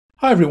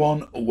Hi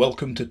everyone,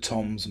 welcome to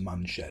Tom's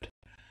Manshed.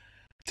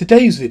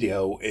 Today's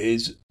video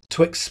is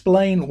to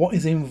explain what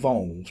is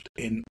involved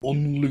in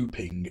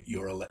unlooping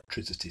your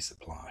electricity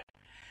supply.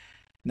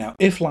 Now,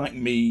 if like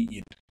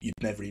me, you'd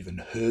never even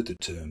heard the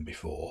term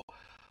before,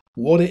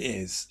 what it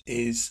is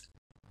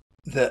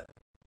that,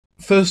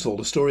 first of all,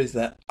 the story is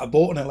that I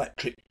bought an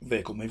electric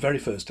vehicle, my very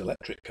first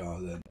electric car,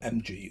 an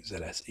MG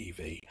ZS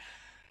EV,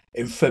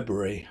 in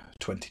February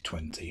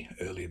 2020,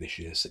 earlier this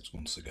year, 6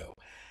 months ago.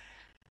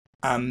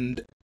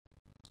 And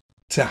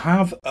to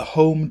have a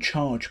home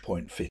charge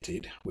point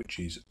fitted, which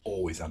is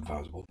always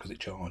advisable because it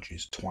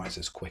charges twice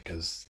as quick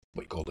as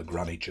what you call the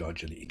granny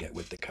charger that you get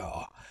with the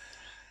car,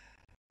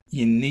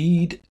 you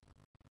need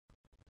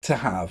to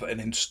have an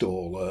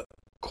installer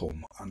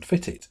come and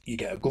fit it. You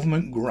get a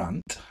government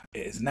grant.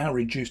 It is now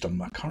reduced. I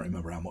can't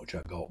remember how much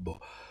I got, but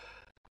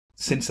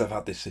since I've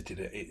had this fitted,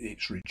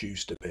 it's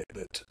reduced a bit.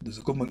 But there's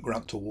a government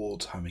grant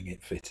towards having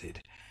it fitted.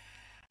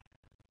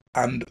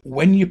 And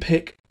when you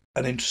pick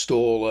an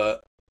installer,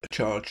 a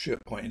charge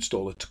point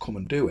installer, to come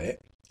and do it,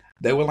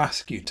 they will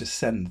ask you to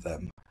send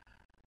them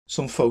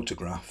some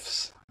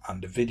photographs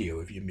and a video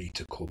of your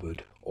meter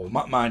cupboard, or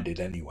mine did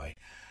anyway,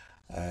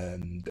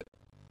 and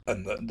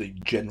the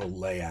general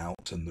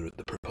layout and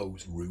the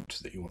proposed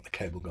route that you want the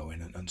cable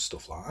going and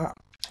stuff like that.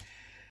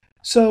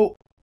 So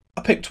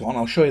I picked one.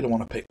 I'll show you the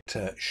one I picked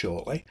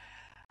shortly,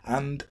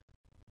 and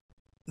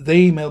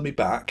they emailed me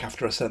back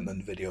after I sent them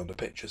the video and the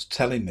pictures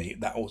telling me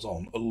that was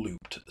on a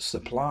looped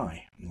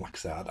supply. And like I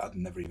said, I'd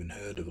never even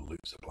heard of a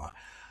looped supply.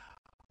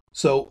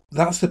 So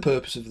that's the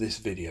purpose of this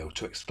video,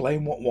 to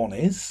explain what one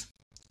is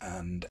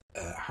and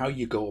how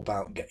you go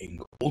about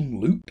getting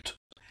unlooped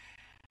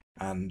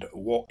and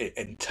what it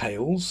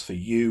entails for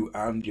you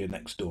and your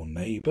next door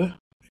neighbour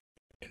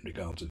in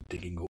regards of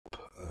digging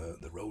up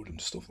the road and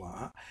stuff like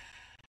that.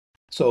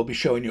 So I'll be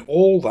showing you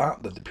all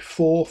that, the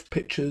before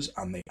pictures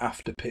and the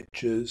after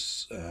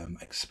pictures,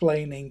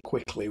 explaining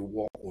quickly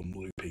what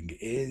unlooping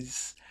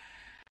is,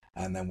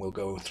 and then we'll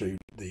go through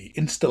the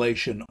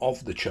installation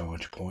of the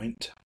charge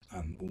point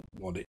and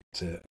what it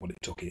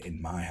took it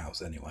in my house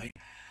anyway.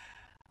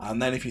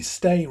 And then if you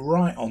stay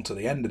right on to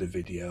the end of the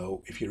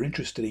video, if you're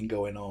interested in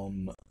going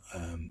on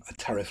a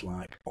tariff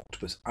like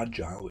Octopus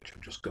Agile, which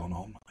I've just gone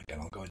on, again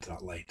I'll go into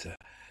that later,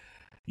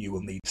 you will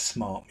need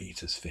smart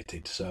meters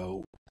fitted.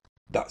 So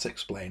that's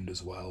explained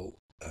as well,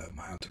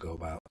 how to go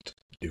about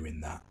doing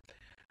that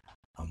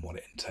and what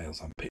it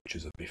entails, and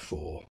pictures of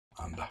before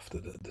and after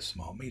the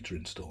smart meter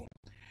install.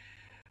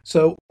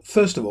 So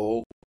first of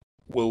all,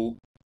 we'll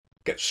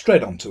get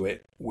straight onto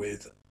it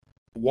with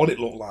what it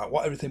looked like,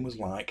 what everything was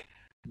like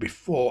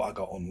before I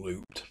got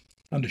unlooped,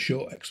 and a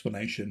short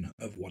explanation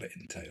of what it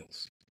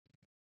entails.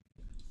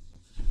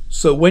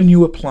 So when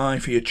you apply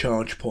for your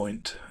charge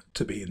point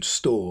to be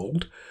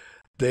installed,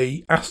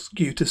 they ask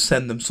you to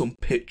send them some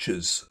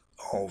pictures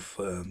of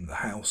the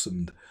house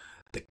and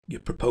your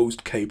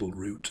proposed cable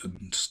route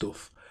and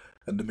stuff,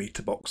 and the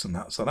meter box and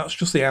that. So that's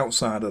just the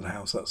outside of the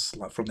house. That's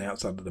like from the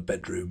outside of the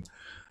bedroom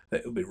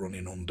that it'll be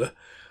running under.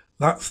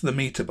 That's the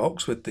meter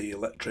box with the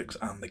electrics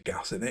and the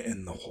gas in it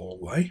in the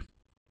hallway.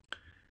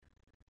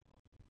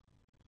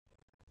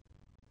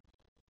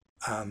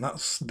 And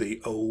that's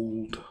the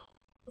old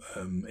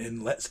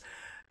inlets.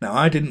 Now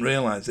I didn't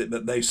realise it,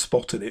 but they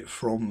spotted it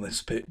from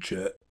this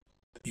picture.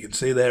 You can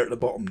see there at the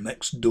bottom,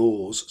 next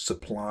door's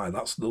supply.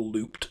 That's the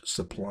looped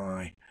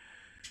supply.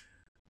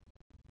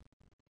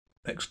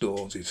 Next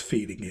door's is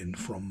feeding in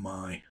from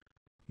my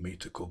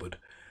meter cupboard.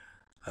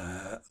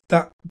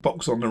 That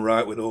box on the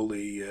right with all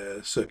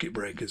the circuit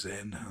breakers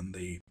in and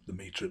the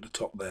meter at the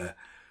top there,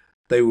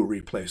 they were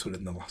replaced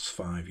within the last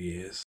 5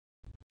 years.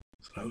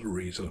 So that was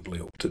reasonably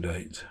up to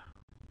date.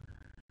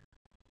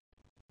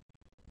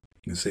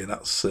 You can see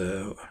that's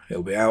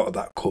it'll be out of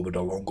that cupboard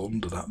along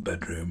under that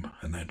bedroom,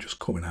 and then just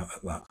coming out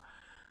at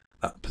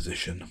that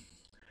position.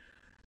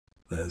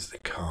 There's the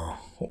car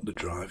up the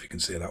drive. You can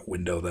see that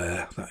window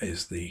there. That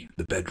is the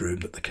bedroom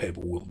that the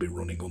cable will be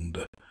running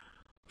under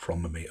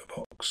from the meter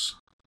box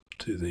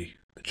to the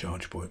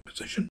charge point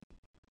position.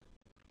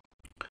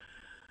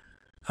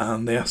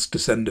 And they asked to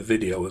send a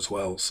video as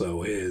well,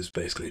 so here's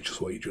basically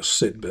just what you just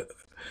said, but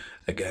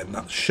again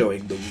that's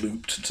showing the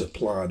looped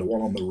supply. The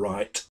one on the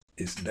right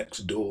is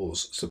next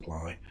door's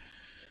supply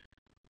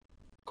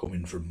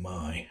coming from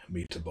my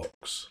meter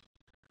box.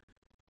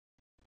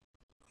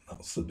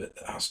 That's the bit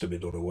that has to be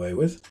done away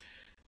with,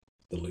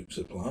 the loop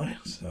supply.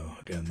 So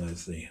again,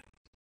 there's the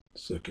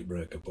circuit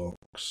breaker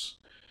box.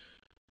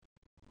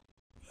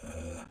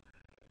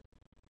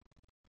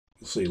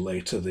 You'll see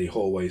later the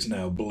hallway is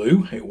now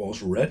blue. It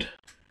was red,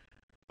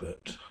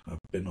 but I've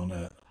been on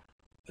a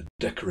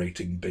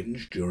decorating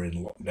binge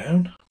during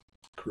lockdown,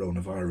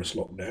 coronavirus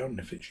lockdown,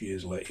 if it's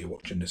years later you're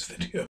watching this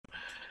video.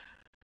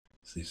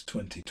 This is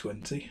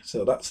 2020.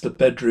 So that's the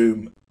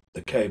bedroom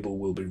the cable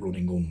will be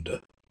running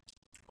under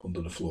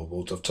the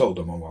floorboards. I've told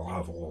them I'll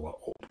have all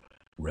that up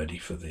ready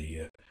for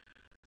the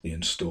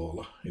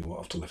installer. You won't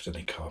have to lift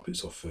any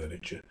carpets or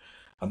furniture,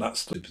 and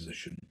that's the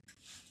position.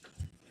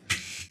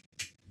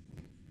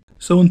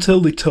 So until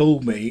they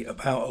told me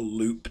about a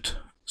looped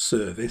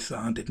service.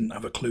 I didn't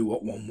have a clue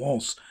what one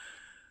was.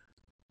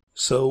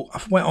 So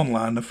I went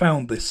online and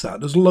found this site.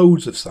 There's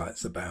loads of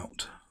sites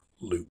about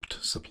looped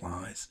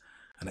supplies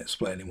and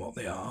explaining what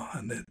they are,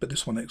 but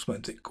this one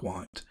explains it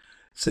quite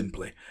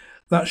simply.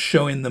 That's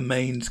showing the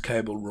mains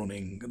cable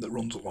running that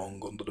runs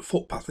along under the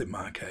footpath in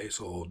my case,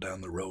 or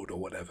down the road or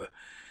whatever,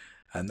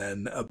 and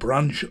then a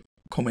branch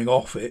coming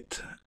off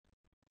it,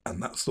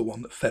 and that's the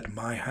one that fed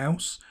my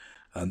house,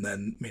 and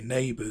then my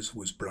neighbour's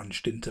was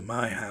branched into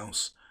my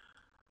house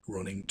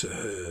running to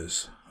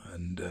hers.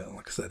 And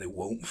like I said, it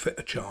won't fit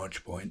a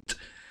charge point,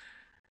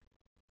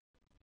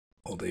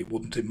 or they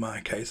wouldn't in my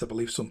case. I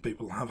believe some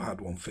people have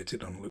had one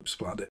fitted on a loop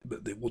supply,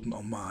 but they wouldn't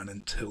on mine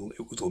until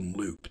it was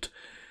unlooped.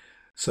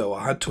 So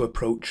I had to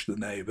approach the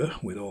neighbour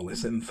with all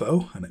this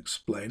info and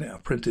explain it. I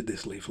printed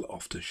this leaflet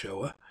off to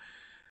show her.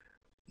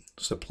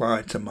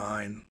 Supply to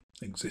mine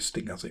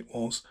existing as it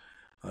was,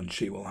 and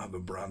she will have a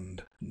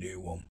brand new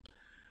one.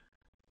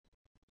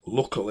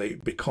 Luckily,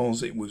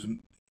 because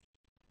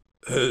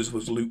hers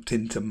was looped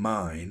into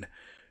mine,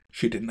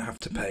 she didn't have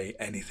to pay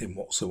anything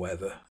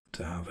whatsoever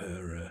to have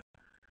her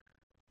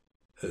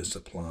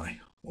supply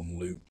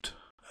unlooped,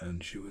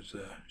 and she was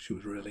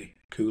really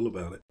cool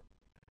about it.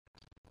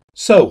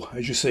 So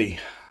as you see,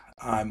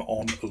 I'm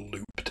on a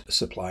looped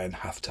supply and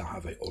have to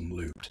have it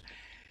unlooped.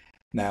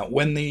 Now,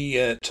 when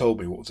they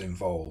told me what was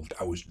involved,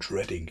 I was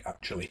dreading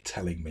actually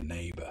telling my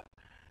neighbour.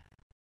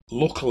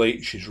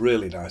 Luckily, she's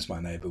really nice,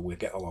 my neighbour. We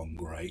get along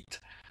great.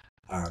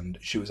 And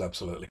she was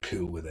absolutely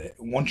cool with it.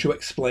 Once you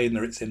explain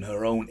that it's in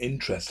her own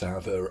interest to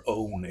have her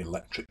own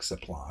electric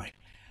supply,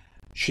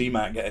 she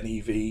might get an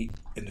EV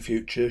in the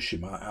future. She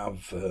might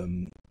have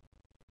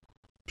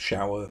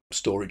shower,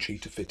 storage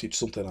heater fitted,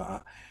 something like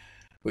that,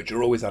 which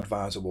are always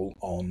advisable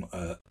on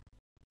a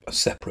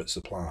separate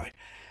supply.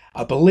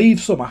 I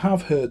believe I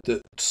have heard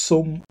that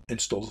some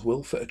installers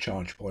will fit a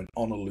charge point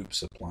on a loop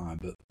supply,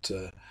 but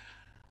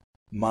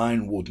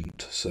mine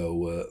wouldn't.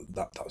 So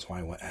that's why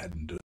I went ahead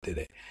and did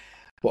it.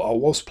 But I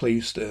was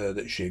pleased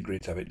that she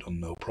agreed to have it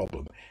done, no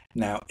problem.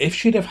 Now, if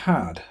she'd have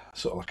had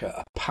sort of like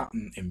a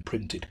pattern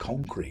imprinted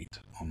concrete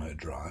on her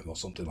drive or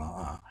something like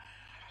that,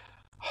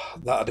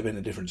 that'd have been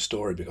a different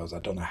story, because I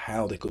don't know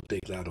how they could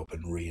dig that up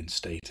and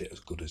reinstate it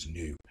as good as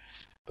new.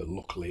 But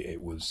luckily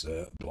it was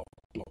block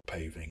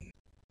paving.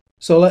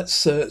 So let's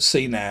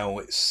see now.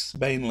 It's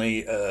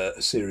mainly a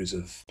series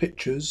of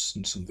pictures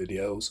and some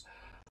videos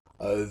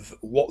of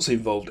what's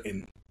involved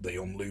in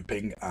the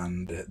unlooping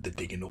and the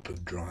digging up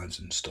of drives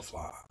and stuff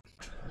like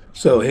that.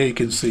 So here you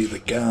can see the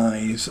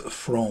guys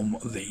from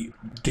the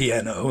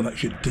DNO,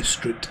 that's your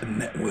district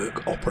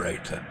network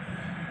operator,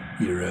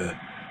 your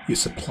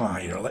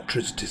supply, your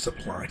electricity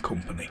supply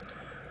company,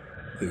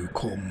 who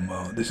come,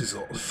 this is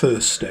the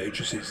first stage,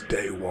 this is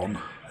day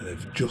one.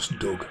 They've just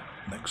dug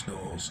next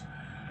door's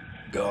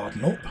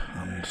garden up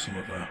and some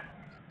of the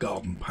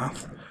garden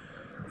path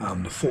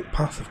and the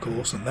footpath, of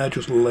course, and they're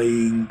just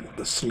laying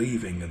the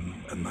sleeving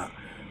and that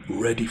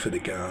ready for the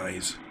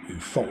guys who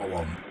follow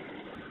on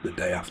the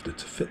day after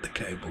to fit the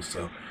cable.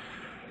 So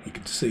you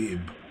can see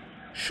him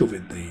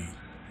shoving the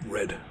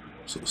red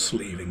sort of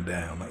sleeving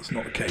down. That's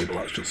not the cable,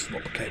 that's just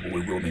not the cable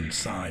we run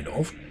inside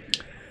of.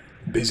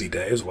 Busy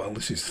day as well.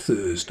 This is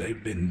Thursday,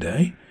 bin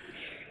day,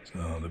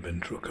 so the bin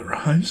truck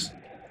arrives,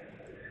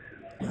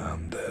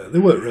 and they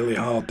work really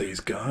hard, these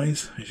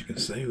guys, as you can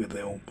see, with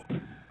the old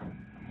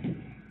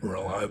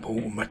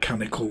reliable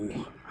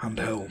mechanical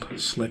handheld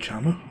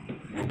sledgehammer,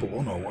 rubber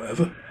one or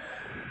whatever.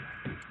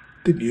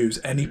 Didn't use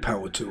any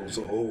power tools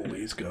at all,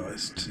 these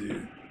guys,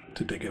 to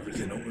dig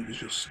everything up. It was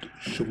just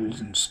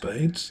shovels and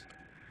spades,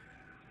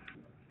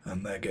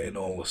 and they're getting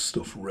all the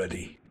stuff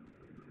ready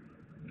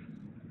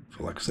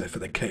for, like I say, for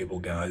the cable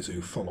guys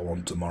who follow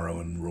on tomorrow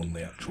and run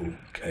the actual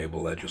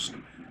cable. They're just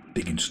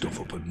digging stuff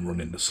up and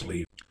running the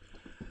sleeve.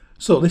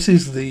 So this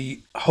is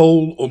the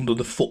hole under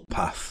the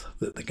footpath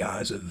that the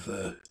guys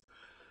have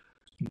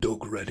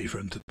dug ready for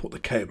him to put the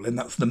cable in.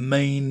 That's the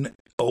main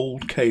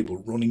old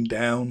cable running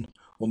down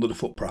under the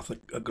footpath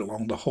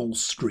along the whole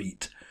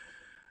street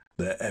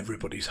that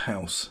everybody's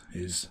house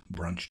is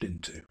branched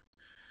into.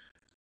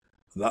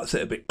 That's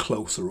it a bit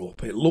closer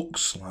up. It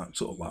looks like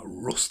sort of like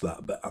rust,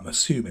 that, but I'm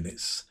assuming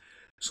it's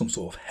some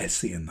sort of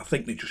Hessian. I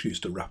think they just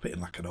used to wrap it in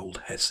like an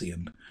old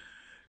Hessian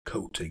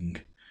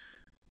coating.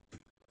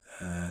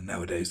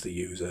 Nowadays they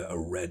use a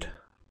red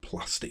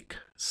plastic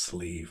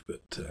sleeve,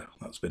 but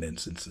that's been in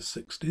since the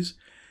 60s.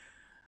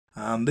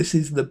 And this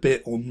is the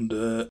bit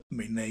under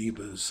my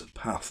neighbour's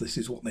path. This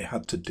is what they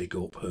had to dig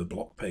up, her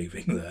block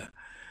paving there.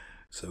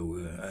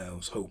 So I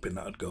was hoping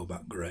that would go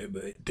back great,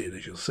 but it did,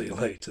 as you'll see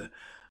later.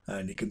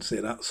 And you can see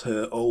that's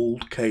her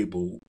old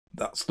cable.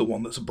 That's the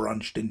one that's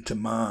branched into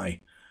my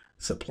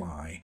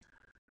supply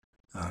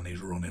and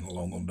is running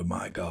along under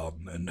my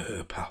garden and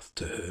her path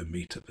to her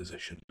meter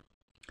position.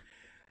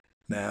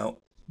 Now,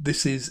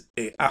 this is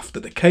it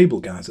after the cable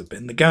guys have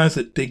been. The guys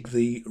that dig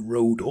the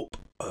road up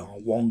are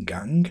one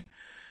gang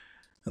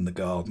and the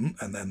garden,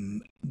 and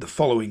then the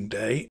following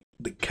day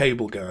the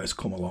cable guys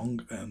come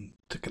along and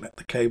to connect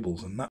the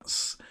cables, and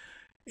that's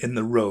in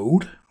the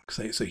road like I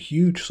say, it's a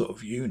huge sort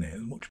of unit,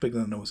 much bigger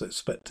than I was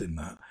expecting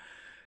that.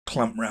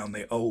 Clamp round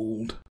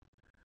the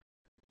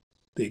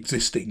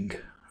existing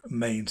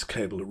mains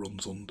cable that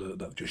runs under,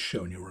 that I've just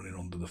shown you running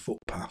under the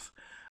footpath.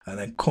 And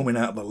then coming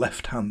out the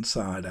left hand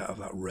side out of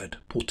that red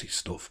putty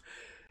stuff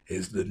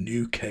is the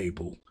new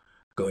cable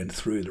going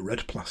through the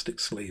red plastic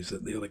sleeves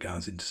that the other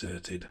guys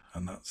inserted,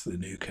 and that's the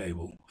new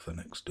cable for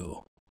next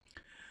door.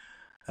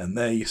 And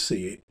there you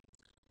see it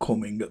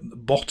coming at the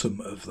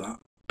bottom of that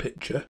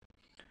picture,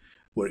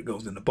 where it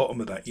goes in the bottom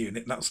of that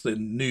unit. That's the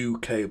new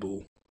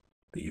cable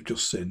that you've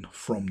just seen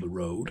from the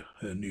road,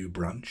 her new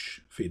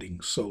branch feeding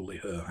solely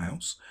her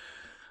house.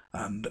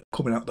 And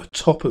coming out the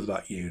top of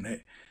that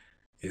unit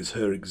is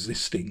her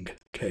existing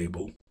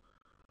cable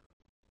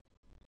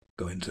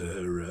going to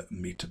her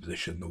meter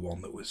position, the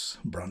one that was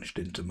branched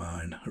into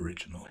mine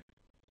originally.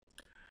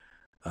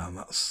 And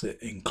that's it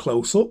in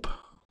close up.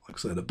 Like I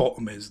said, the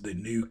bottom is the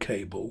new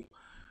cable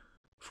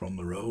from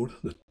the road,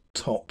 the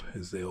top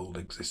is the old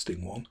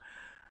existing one,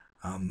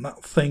 and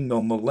that thing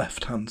on the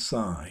left hand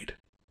side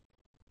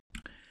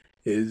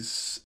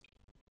is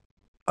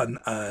an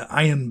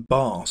iron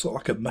bar, sort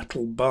of like a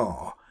metal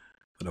bar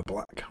with a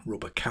black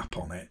rubber cap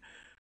on it,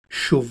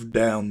 shoved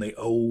down the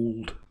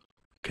old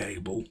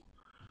cable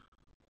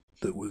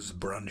that was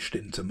branched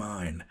into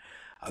mine.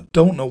 I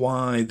don't know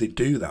why they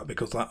do that,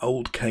 because that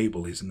old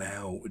cable is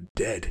now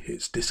dead.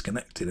 It's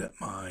disconnected at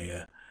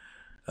my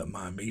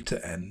meter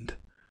end,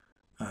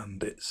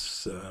 and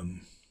it's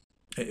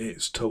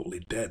totally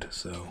dead.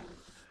 So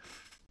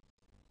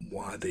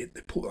why they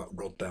put that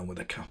rod down with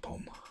a cap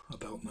on, I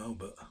don't know,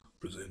 but I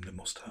presume they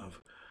must have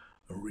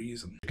a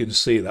reason. You can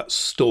see that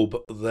stub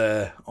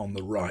there on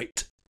the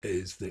right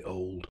is the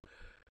old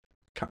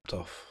capped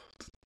off,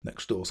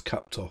 next door's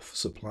capped off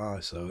supply,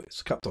 so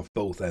it's capped off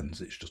both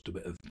ends. It's just a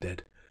bit of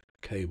dead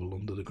cable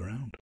under the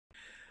ground.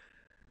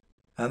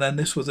 And then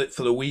this was it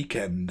for the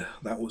weekend.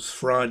 That was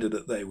Friday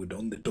that they were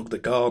done. They dug the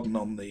garden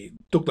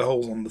dug the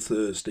holes on the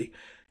Thursday,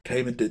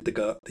 came and did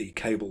the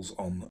cables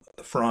on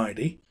the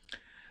Friday,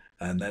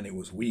 and then it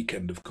was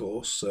weekend, of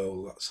course,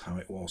 so that's how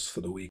it was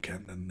for the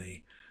weekend. And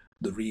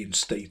the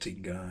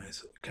reinstating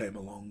guys came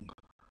along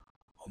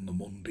on the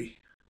Monday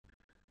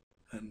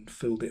and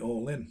filled it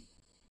all in.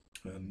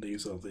 And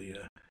these are the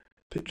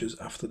pictures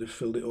after they've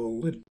filled it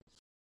all in.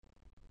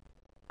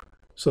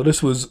 So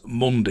this was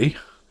Monday.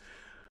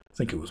 I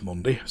think it was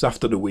Monday. It was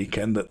after the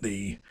weekend that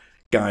the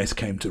guys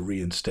came to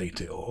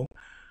reinstate it all.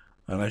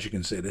 And as you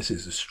can see, this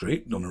is the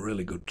street. Done a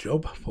really good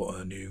job. Put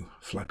a new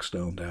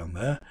flagstone down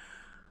there.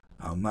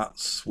 And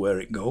that's where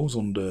it goes,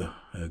 under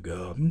her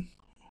garden.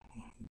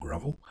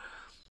 Gravel.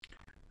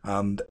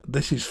 And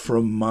this is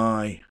from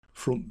my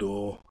front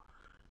door,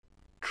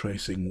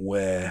 tracing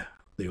where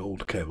the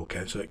old cable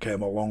came. So it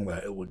came along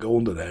there. It will go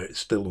under there. It's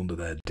still under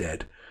there,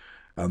 dead.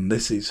 And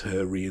this is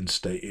her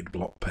reinstated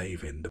block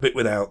paving. The bit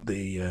without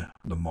the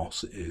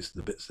moss is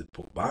the bits they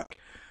put back.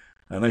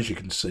 And as you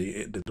can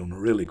see, they've done a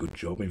really good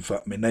job. In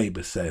fact, my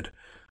neighbour said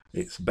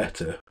it's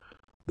better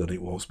than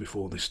it was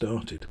before they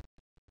started.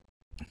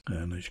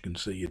 And as you can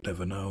see, you'd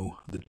never know,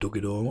 they dug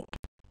it all up.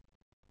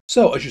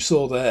 So as you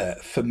saw there,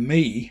 for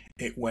me,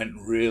 it went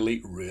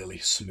really, really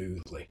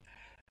smoothly.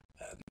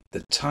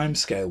 The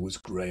timescale was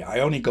great. I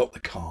only got the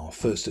car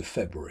 1st of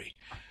February.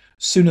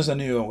 As soon as I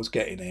knew I was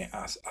getting it,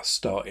 I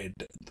started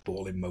the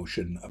ball in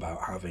motion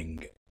about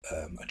having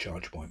a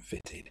charge point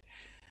fitted.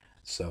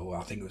 So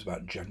I think it was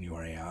about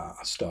January I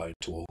started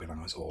to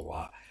organise all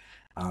that.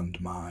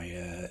 And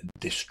my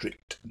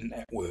district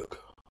network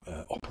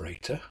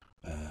operator,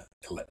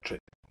 Electrical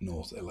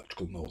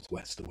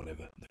Northwest or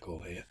whatever they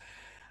call here,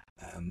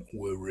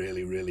 were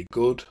really, really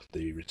good.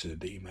 They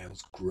returned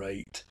emails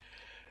great.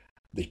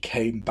 They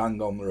came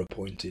bang on their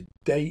appointed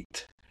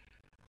date,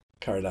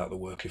 carried out the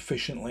work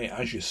efficiently.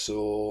 As you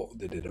saw,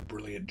 they did a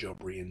brilliant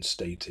job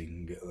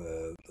reinstating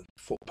the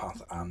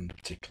footpath and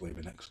particularly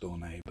the next door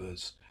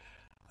neighbour's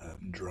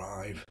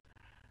drive.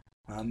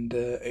 And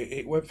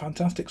it went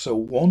fantastic. So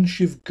once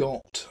you've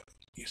got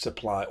your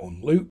supply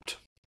unlooped,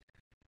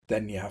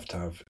 then you have to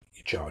have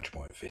your charge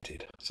point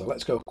fitted. So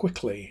let's go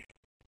quickly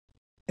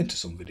into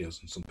some videos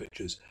and some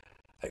pictures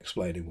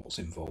explaining what's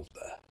involved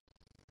there.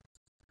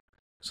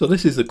 So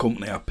this is the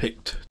company I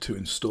picked to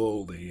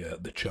install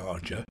the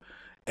charger,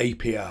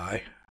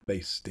 API,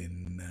 based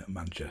in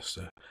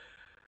Manchester.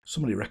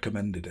 Somebody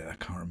recommended it, I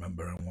can't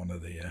remember, on one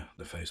of the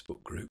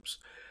Facebook groups.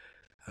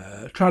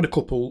 Tried a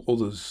couple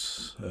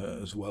others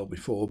as well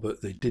before, but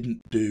they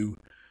didn't do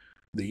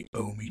the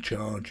Ohme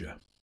charger.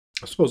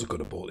 I suppose I could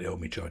have bought the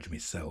Ohme charger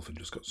myself and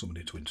just got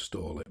somebody to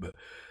install it, but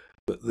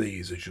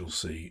these, as you'll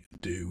see,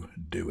 do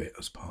it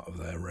as part of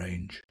their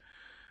range.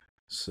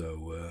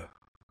 So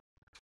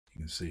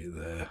you can see it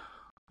there,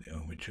 the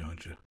Ohme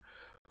charger,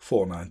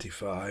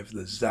 £4.95.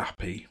 The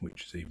Zappy,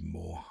 which is even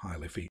more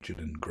highly featured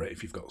and great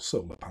if you've got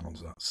solar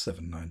panels, that's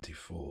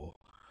 £7.94.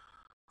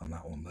 And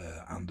that one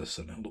there,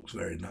 Anderson, it looks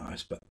very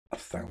nice, but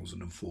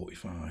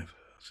 £1,045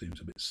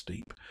 seems a bit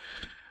steep.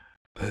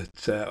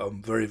 But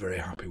I'm very, very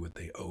happy with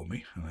the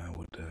Ohme, and I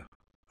would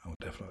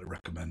definitely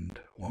recommend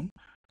one.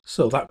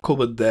 So that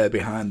cupboard there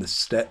behind the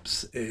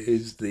steps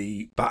is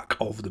the back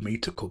of the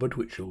meter cupboard,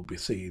 which you'll be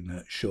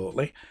seeing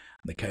shortly.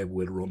 The cable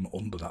will run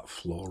under that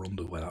floor,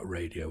 under where that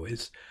radio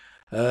is.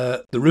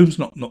 The room's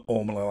not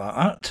normally like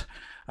that.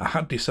 I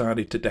had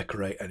decided to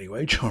decorate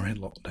anyway during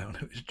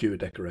lockdown. It was due a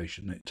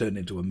decoration. It turned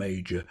into a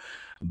major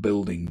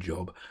building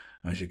job,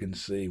 as you can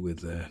see,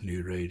 with a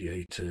new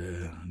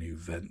radiator, a new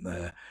vent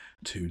there,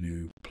 2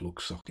 new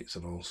plug sockets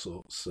and all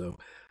sorts. So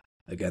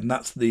again,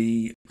 that's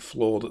the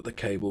floor that the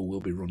cable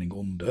will be running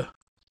under,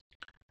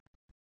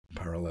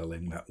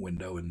 paralleling that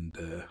window,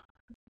 and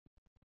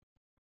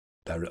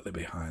directly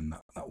behind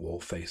that wall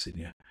facing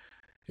you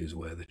is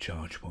where the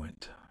charge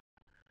point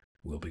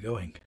will be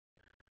going.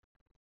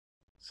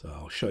 So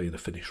I'll show you the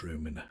finished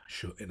room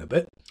in a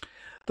bit.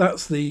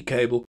 That's the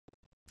cable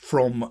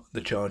from the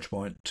charge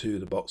point to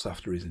the box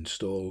after he's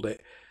installed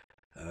it.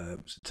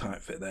 It's a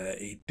tight fit there.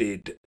 He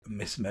did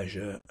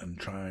mismeasure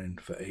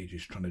and for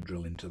ages trying to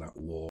drill into that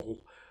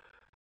wall.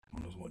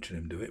 I was watching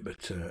him do it,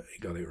 but he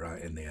got it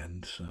right in the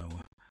end, so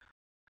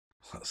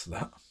that's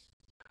that.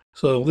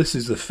 So this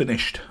is the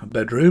finished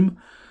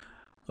bedroom,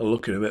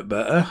 looking a bit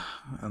better,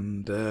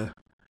 and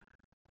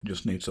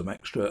just need some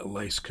extra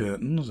lace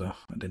curtains. I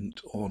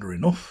didn't order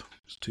enough,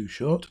 it's too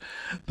short.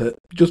 But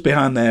just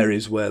behind there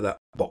is where that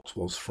box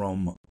was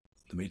from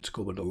the meter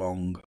cupboard,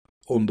 along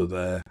under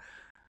there,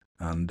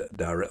 and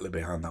directly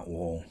behind that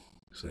wall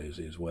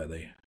is where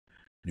the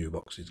new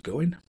box is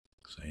going.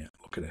 So yeah,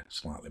 looking at it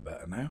slightly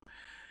better now.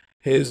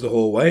 Here's the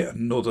hallway,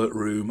 another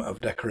room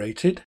I've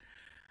decorated.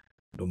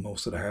 Done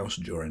most of the house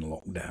during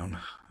lockdown,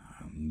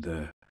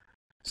 and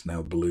it's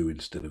now blue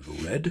instead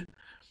of red.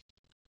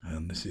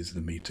 And this is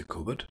the meter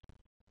cupboard.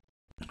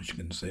 As you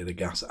can see, the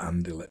gas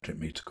and the electric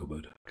meter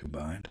cupboard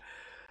combined.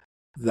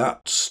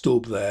 That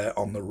stub there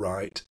on the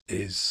right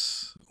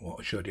is what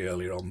I showed you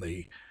earlier on,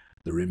 the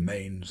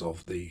remains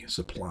of the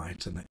supply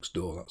to next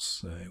door.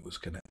 That's it was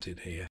connected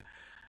here.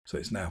 So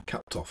it's now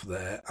capped off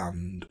there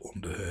and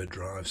under her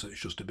drive, so it's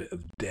just a bit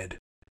of dead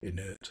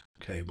inert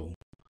cable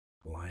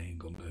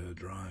lying under her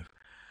drive.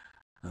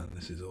 And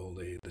this is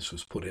this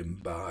was put in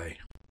by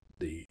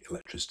the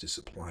electricity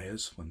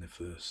suppliers when they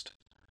first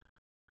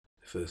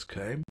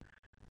came.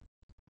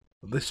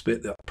 And this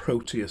bit, that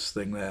Proteus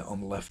thing there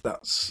on the left,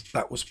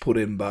 that was put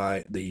in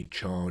by the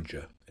charge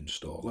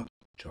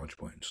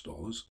point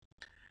installers.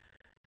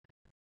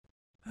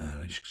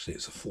 And as you can see,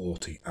 it's a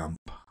 40 amp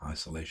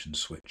isolation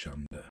switch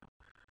and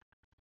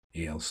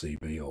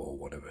ELCB or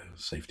whatever,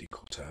 safety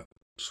cutout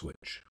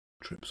switch,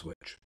 trip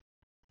switch.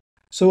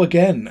 So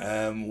again,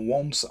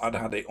 once I'd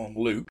had it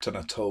unlooped and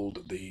I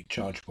told the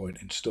charge point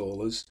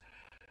installers,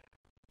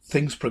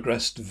 things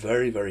progressed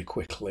very, very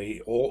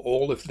quickly.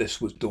 All of this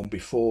was done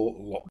before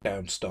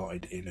lockdown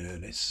started in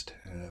earnest.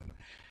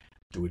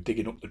 They were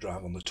digging up the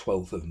drive on the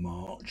 12th of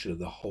March.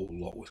 The whole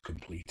lot was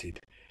completed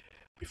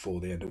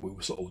before the end. We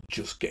were sort of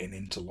just getting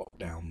into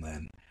lockdown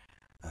then,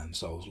 and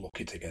so I was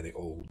lucky to get it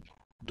all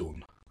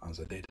done as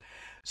I did.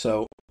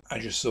 So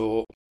as you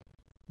saw,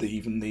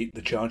 even the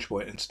charge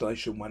point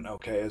installation went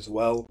okay as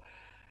well.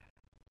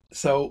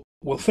 So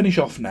we'll finish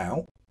off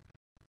now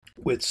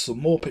with some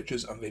more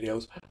pictures and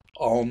videos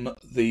on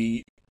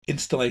the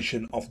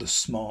installation of the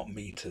smart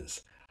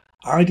meters.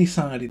 I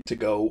decided to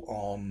go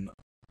on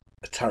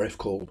a tariff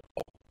called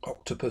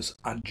Octopus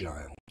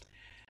Agile.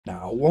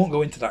 Now, I won't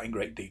go into that in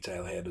great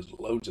detail here. There's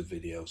loads of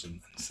videos and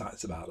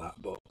sites about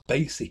that, but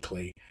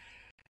basically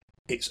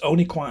it's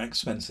only quite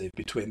expensive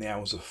between the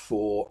hours of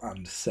 4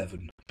 and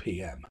 7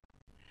 p.m.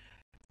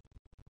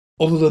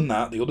 Other than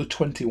that, the other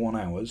 21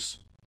 hours,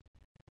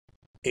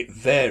 it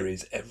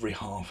varies every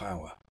half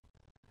hour.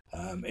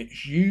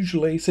 It's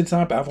usually, since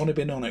I've only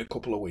been on it a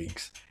couple of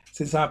weeks,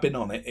 since I've been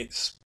on it,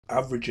 it's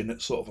averaging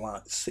at sort of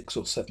like 6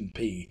 or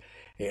 7p.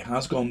 It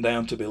has gone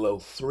down to below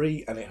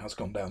 3 and it has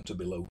gone down to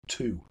below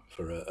 2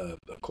 for a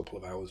couple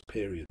of hours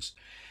periods.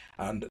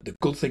 And the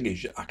good thing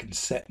is I can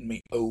set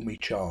my Ohme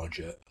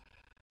charger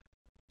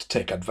to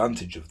take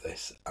advantage of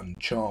this and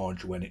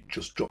charge when it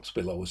just drops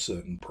below a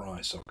certain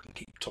price, so I can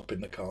keep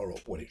topping the car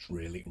up when it's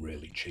really,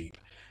 really cheap.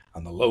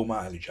 And the low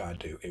mileage I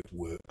do, it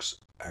works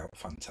out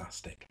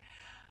fantastic.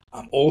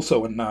 I'm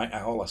also a night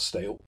owl. I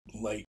stay up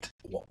late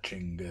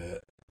watching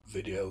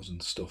videos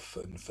and stuff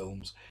and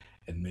films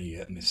in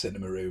my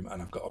cinema room,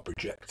 and I've got a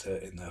projector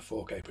in there,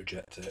 4K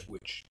projector,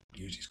 which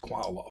uses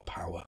quite a lot of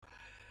power.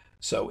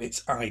 So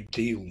it's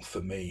ideal for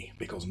me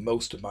because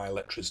most of my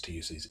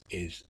electricity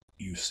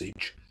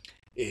usage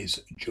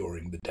is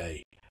during the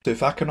day. So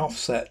if I can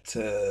offset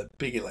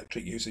big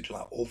electric usage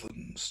like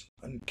ovens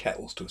and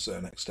kettles to a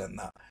certain extent,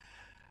 that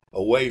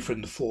away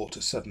from the 4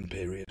 to 7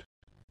 period,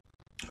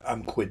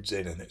 I'm quids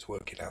in and it's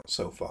working out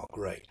so far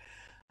great.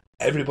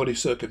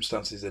 Everybody's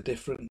circumstances are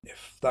different.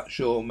 If that's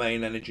your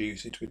main energy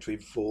usage between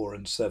 4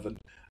 and 7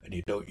 and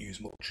you don't use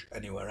much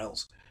anywhere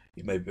else,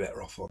 you may be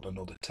better off on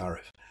another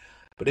tariff.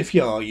 But if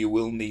you are, you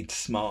will need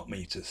smart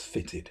meters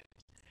fitted.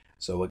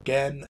 So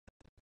again,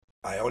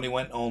 I only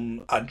went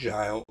on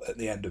Agile at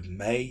the end of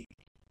May,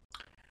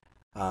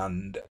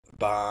 and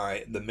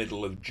by the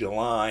middle of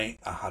July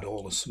I had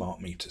all the smart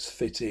meters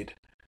fitted.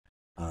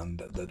 and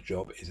the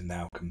job is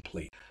now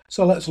complete.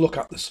 So let's look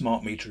at the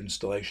smart meter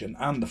installation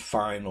and the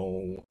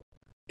final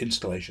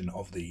installation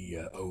of the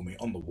Ohme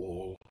on the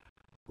wall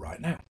right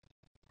now.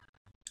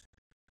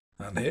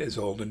 And here's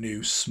all the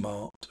new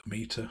smart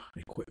meter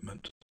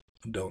equipment.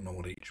 I don't know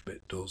what each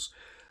bit does.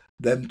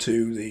 Them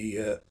two,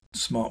 the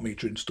smart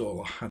meter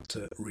installer had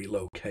to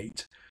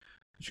relocate.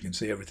 As you can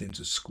see, everything's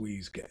a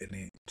squeeze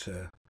getting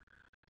it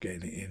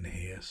in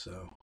here,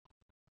 so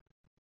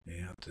he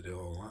had to do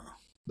all that.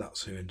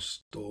 That's who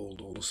installed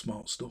all the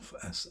smart stuff,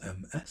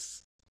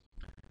 SMS.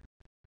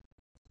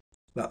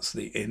 That's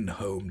the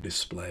in-home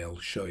display. I'll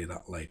show you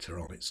that later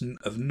on. It's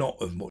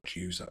not of much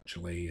use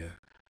actually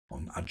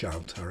on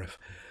Agile Tariff.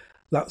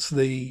 That's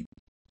the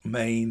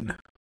main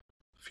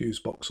fuse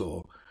box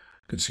or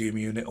consumer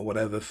unit or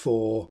whatever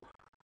for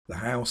the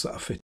house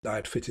that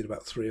I'd fitted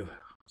about three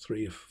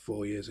or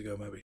 4 years ago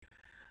maybe.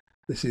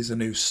 This is a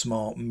new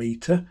smart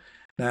meter.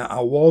 Now,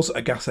 I was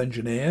a gas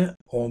engineer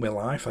all my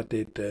life. I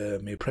did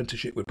my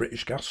apprenticeship with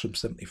British Gas from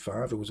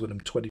 75. I was with them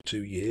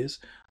 22 years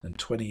and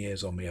 20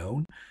 years on my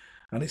own.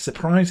 And it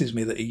surprises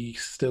me that he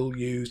still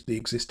used the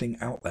existing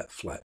outlet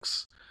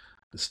flex,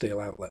 the steel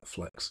outlet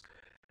flex.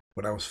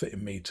 When I was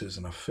fitting meters,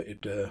 and I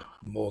fitted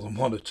more than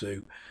one or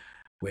two,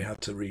 we had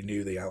to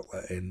renew the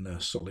outlet in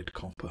solid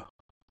copper.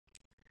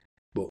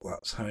 But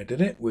that's how I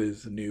did it,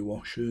 with new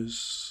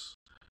washers.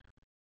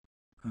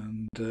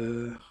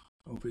 And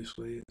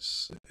obviously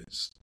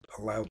it's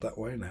allowed that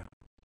way now.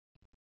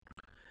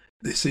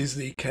 This is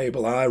the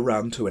cable I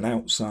ran to an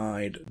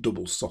outside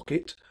double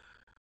socket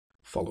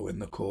following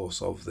the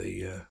course of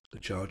the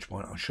charge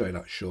point. I'll show you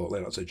that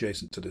shortly. That's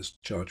adjacent to this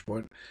charge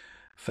point,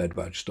 fed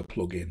by just a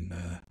plug-in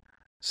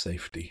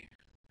safety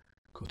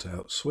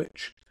cutout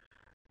switch.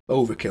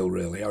 Overkill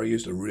really. I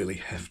used a really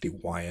hefty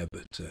wire,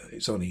 but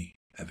it's only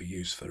ever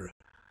used for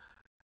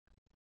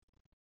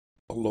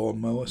a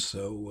lawnmower,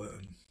 so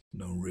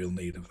no real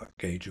need of that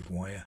gauge of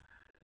wire.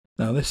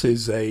 Now this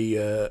is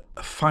a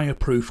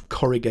fireproof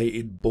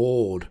corrugated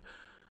board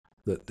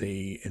that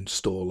the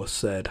installer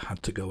said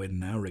had to go in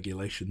now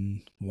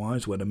regulation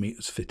wise when a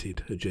meter's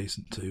fitted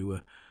adjacent to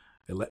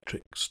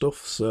electric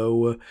stuff.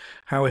 So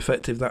how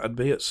effective that would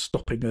be at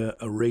stopping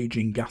a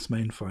raging gas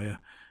main fire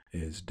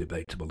is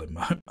debatable in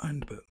my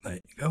mind, but there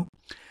you go.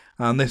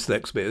 And this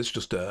next bit is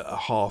just a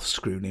half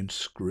screwed in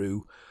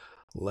screw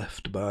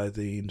left by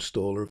the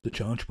installer of the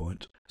charge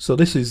point. So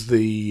this is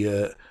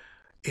the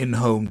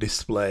in-home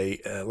display.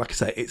 Like I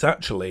say, it's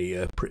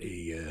actually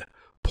pretty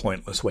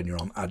pointless when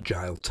you're on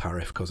Agile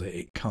Tariff because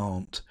it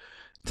can't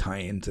tie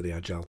into the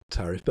Agile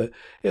Tariff, but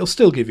it'll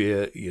still give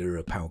you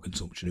your power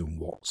consumption in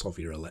watts of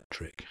your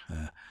electric.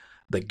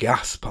 The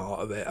gas part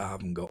of it I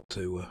haven't got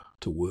to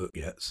work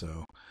yet,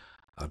 so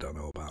I don't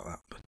know about that,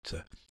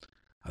 but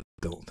I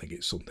don't think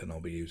it's something I'll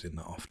be using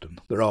that often.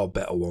 There are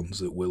better ones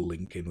that will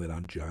link in with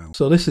Agile.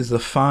 So this is the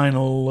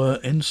final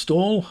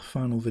install,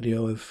 final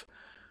video of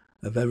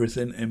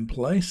everything in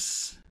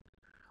place,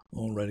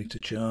 all ready to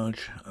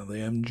charge the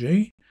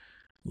MG.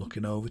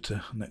 Looking over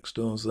to next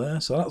doors there.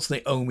 So that's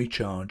the Ohme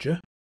charger.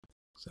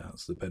 So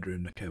that's the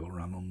bedroom the cable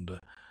ran under.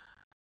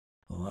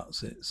 Well,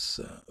 that's its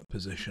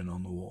position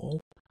on the wall.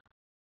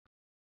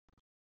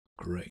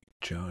 Great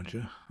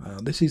charger.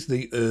 This is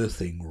the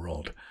earthing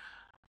rod.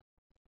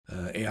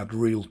 He had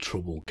real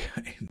trouble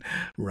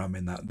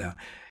ramming that down.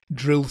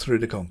 Drilled through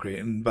the concrete,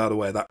 and by the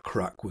way, that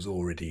crack was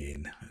already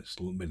in. It's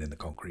been in the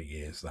concrete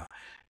years. That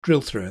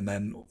drilled through, and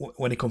then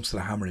when it comes to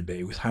the hammering bit,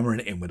 he was hammering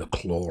it in with a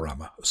claw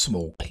hammer, a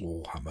small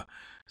claw hammer,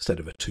 instead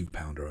of a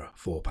 2-pound or a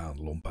 4-pound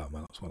lump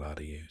hammer. That's what I'd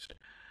have used.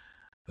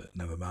 But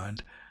never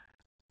mind.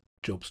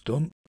 Job's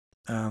done.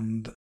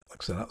 And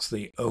like I said, that's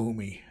the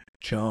Ohme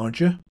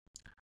charger.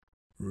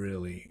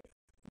 Really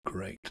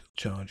great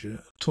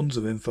charger. Tons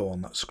of info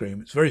on that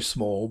screen. It's very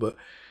small, but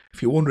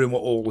if you're wondering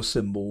what all the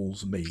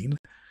symbols mean,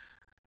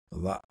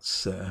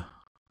 that's the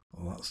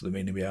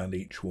meaning behind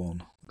each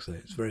one. So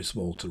it's very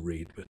small to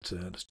read, but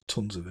there's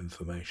tons of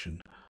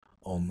information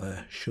on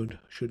there should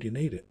you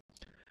need it.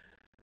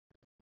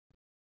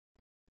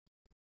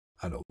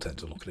 I don't tend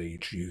to look at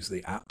each, use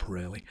the app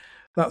really.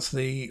 That's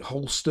the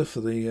holster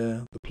for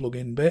the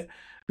plug-in bit.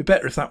 It'd be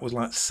better if that was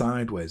like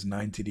sideways,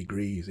 90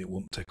 degrees. It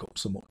wouldn't take up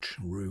so much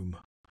room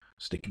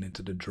sticking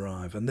into the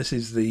drive. And this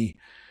is the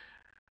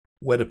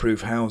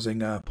weatherproof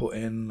housing I put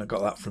in. I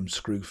got that from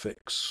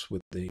Screwfix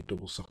with the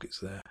double sockets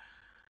there.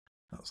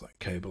 That's that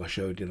cable I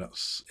showed you.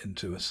 That's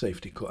into a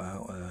safety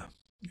cutout,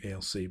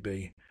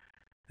 ELCB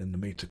in the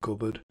meter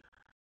cupboard.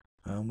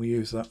 And we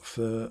use that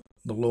for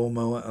the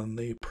lawnmower and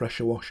the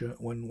pressure washer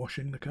when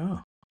washing the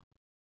car.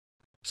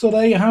 So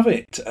there you have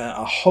it.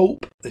 I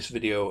hope this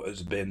video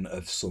has been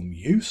of some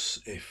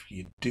use. If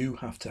you do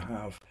have to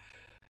have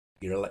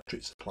your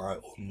electric supply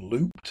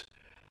unlooped,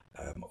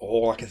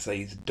 all I can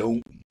say is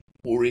don't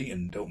worry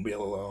and don't be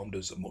alarmed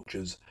as much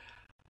as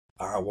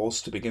I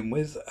was to begin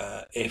with.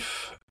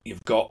 If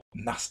you've got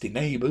nasty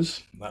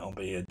neighbours, that'll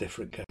be a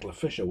different kettle of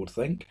fish, I would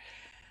think.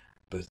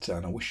 But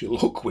and I wish you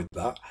luck with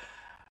that.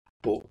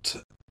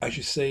 But as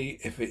you see,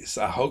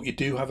 I hope you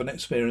do have an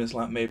experience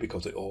like me,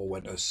 because it all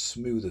went as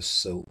smooth as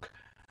silk.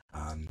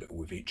 and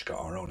we've each got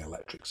our own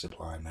electric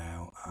supply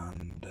now,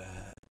 and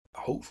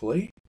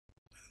hopefully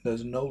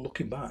there's no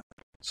looking back.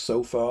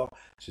 So far,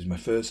 this is my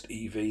first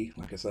EV,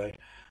 like I say,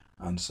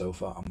 and so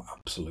far I'm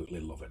absolutely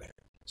loving it.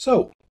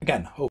 So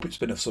again, hope it's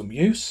been of some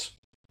use.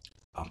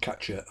 I'll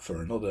catch you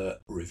for another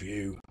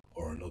review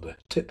or another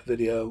tip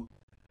video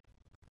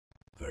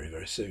very,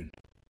 very soon.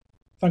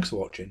 Thanks for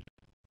watching.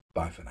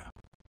 Bye for now.